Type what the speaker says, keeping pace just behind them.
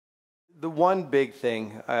The one big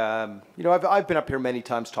thing, I've been up here many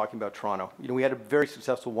times talking about Toronto. We had a very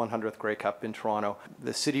successful 100th Grey Cup in Toronto.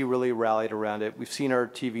 The city really rallied around it. We've seen our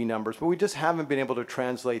TV numbers, but we just haven't been able to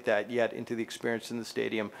translate that yet into the experience in the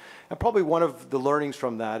stadium. And probably one of the learnings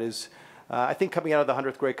from that is, I think coming out of the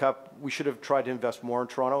 100th Grey Cup, we should have tried to invest more in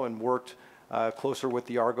Toronto and worked closer with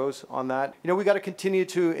the Argos on that. We got to continue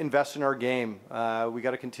to invest in our game. We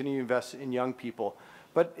got to continue to invest in young people.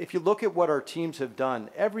 But if you look at what our teams have done,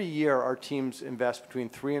 every year our teams invest between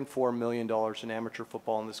 $3 and $4 million in amateur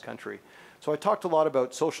football in this country. So I talked a lot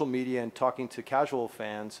about social media and talking to casual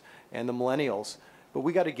fans and the millennials, but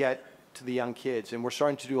we got to get to the young kids, and we're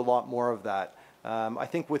starting to do a lot more of that. I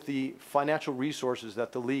think with the financial resources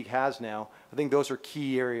that the league has now, I think those are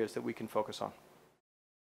key areas that we can focus on.